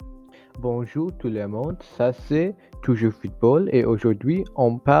Bonjour tout le monde, ça c'est Toujour football et aujourd'hui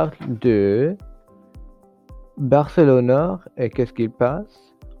on parle de Barcelona et qu'est-ce qu'il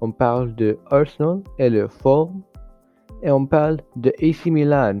passe. On parle de Arsenal et leur forme et on parle de AC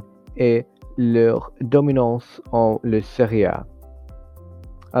Milan et leur dominance en le Serie A.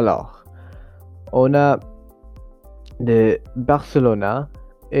 Alors, on a de Barcelona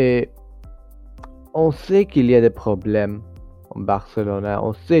et on sait qu'il y a des problèmes en Barcelona,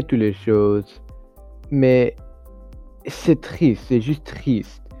 on sait toutes les choses, mais c'est triste, c'est juste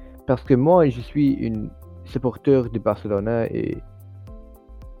triste. Parce que moi, je suis une supporter de Barcelona et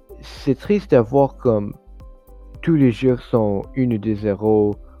c'est triste à voir comme tous les jeux sont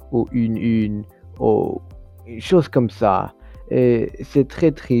 1-2-0 ou 1-1 ou une chose comme ça. Et c'est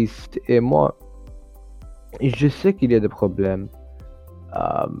très triste. Et moi, je sais qu'il y a des problèmes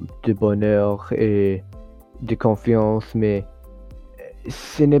euh, de bonheur et de confiance, mais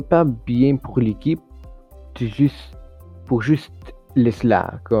ce n'est pas bien pour l'équipe de juste pour juste laisser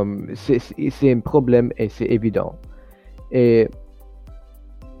là. Comme c'est un problème et c'est évident. Et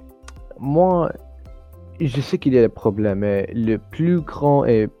moi, je sais qu'il y a des problèmes, mais le plus grand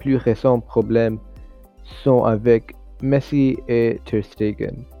et plus récent problème sont avec Messi et Ter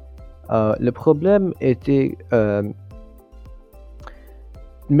Stegen. Le problème était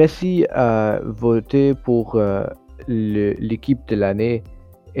Messi a voté pour l'équipe de l'année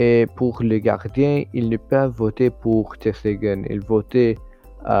et pour le gardien, il n'a pas voté pour Ter Stegen. Il votait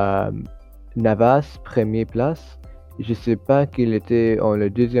Navas, première place. Je ne sais pas qu'il était en la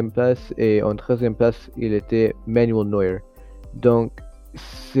deuxième place et en troisième place, il était Manuel Neuer. Donc,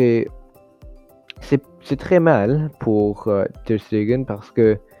 c'est c'est très mal pour Ter Stegen parce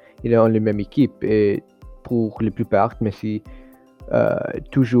que il est en la même équipe et pour la plupart, Messi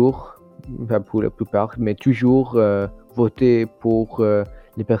toujours, pas pour la plupart, mais toujours voté pour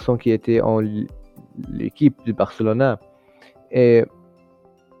les personnes qui étaient en l'équipe de Barcelona. Et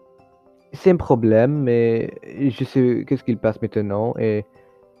c'est un problème, mais je sais qu'est-ce qu'il passe maintenant. Et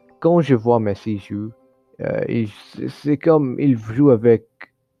quand je vois Messi jouer, c'est comme il joue avec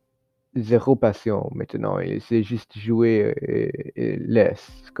zéro passion maintenant. Il sait juste jouer et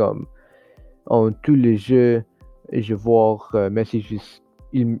laisse. Comme en tous les jeux, je vois Messi juste,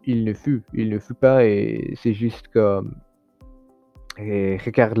 il ne fut pas et c'est juste comme il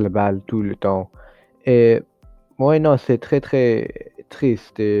regarde la balle tout le temps. Et moi, non, c'est très très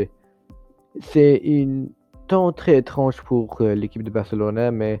triste. Et c'est un temps très étrange pour l'équipe de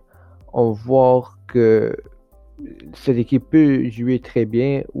Barcelona, mais on voit que cette équipe peut jouer très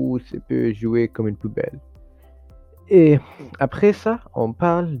bien ou ça peut jouer comme une poubelle. Et après ça, on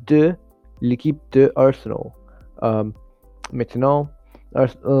parle de l'équipe de Arsenal. Euh, Maintenant,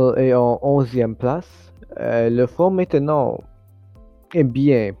 Arsenal est en 11e place. Le forme maintenant est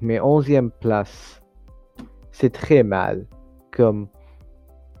bien, mais 11e place, c'est très mal. Comme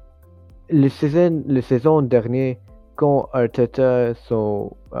le saison dernier, quand Arteta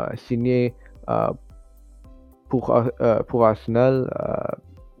sont signés euh, pour Arsenal,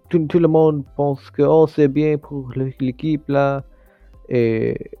 tout le monde pense que oh, c'est bien pour l'équipe là.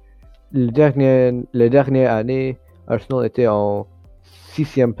 Et la dernière année, Arsenal était en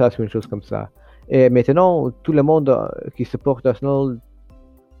 6e place ou une chose comme ça. Et maintenant, tout le monde qui supporte Arsenal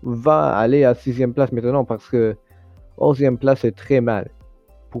va aller à 6e place maintenant parce que 11e place est très mal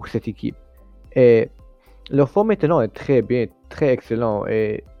pour cette équipe. Et leur forme maintenant est très bien, très excellent.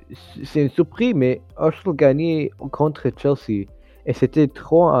 Et c'est une surprise, mais Arsenal gagnait contre Chelsea et c'était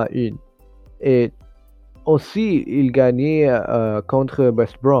 3-1. Et aussi, il gagnait contre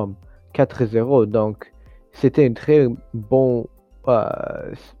West Brom 4-0. Donc, c'était un très bon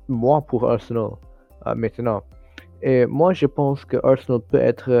euh, mois pour Arsenal maintenant. Et moi, je pense que Arsenal peut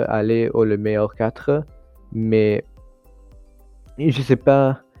être allé au le meilleur 4, mais je sais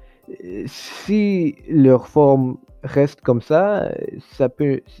pas si leur forme reste comme ça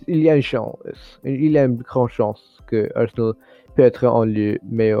peut, il y a une chance, il y a une grande chance que Arsenal peut être en le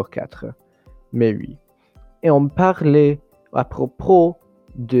meilleur 4. Mais oui. Et on parlait à propos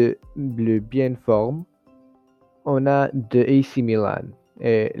de le bien forme, on a de AC Milan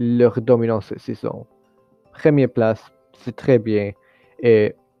et leur dominance cette saison. Première place, c'est très bien.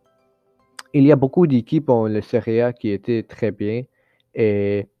 Et il y a beaucoup d'équipes en le Serie A qui étaient très bien.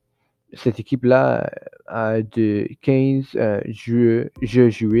 Et cette équipe-là a de 15 jeux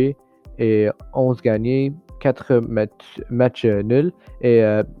joués et 11 gagnés, 4 matchs nuls et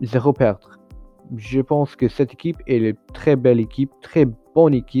 0 perdre. Je pense que cette équipe est une très belle équipe, très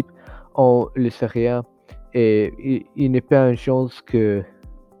bonne équipe en le Serie A. Et il n'est pas une chance que,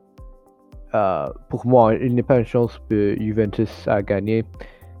 pour moi, il n'est pas une chance que Juventus a gagné.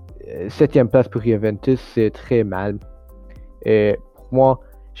 7e place pour Juventus, c'est très mal. Et pour moi,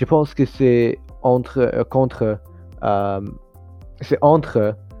 je pense que c'est entre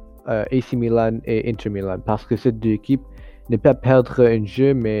AC Milan et Inter Milan parce que ces deux équipes ne peuvent pas perdre un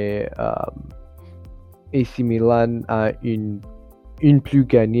jeu, mais AC Milan a une plus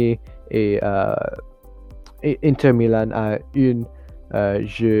gagnée et Inter Milan a une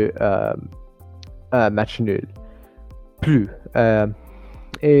jeu match nul. Plus.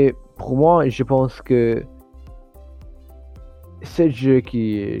 Et pour moi, je pense que ce jeu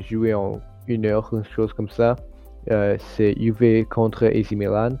qui est joué en 1 heure, une chose comme ça, c'est Juve contre AC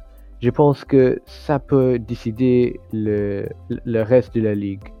Milan. Je pense que ça peut décider le reste de la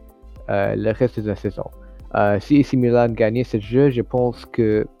ligue, le reste de la saison. Si AC Milan gagne ce jeu, je pense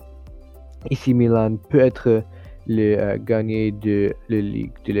que AC Milan peut être le gagnant de la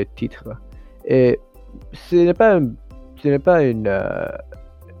ligue, de le titre. Et ce n'est pas une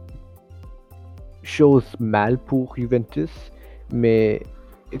chose mal pour Juventus, mais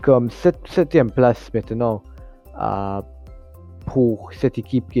comme 7e place maintenant pour cette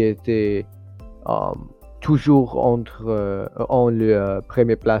équipe qui était toujours en le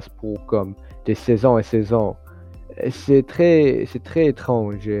première place pour comme des saisons et saisons. C'est très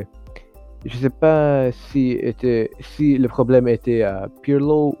étrange. Je sais pas si le problème était à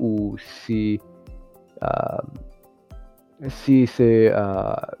Pirlo ou si c'est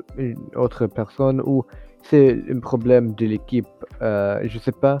une autre personne ou c'est un problème de l'équipe. Je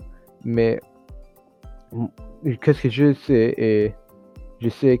sais pas, mais qu'est-ce que je sais et je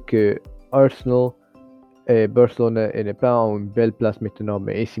sais que Arsenal et Barcelona n'est pas en une belle place maintenant,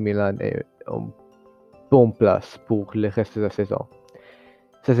 mais AC Milan est en bonne place pour le reste de la saison.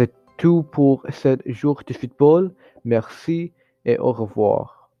 Ça c'est tout pour ce jour de football. Merci et au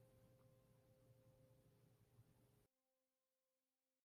revoir.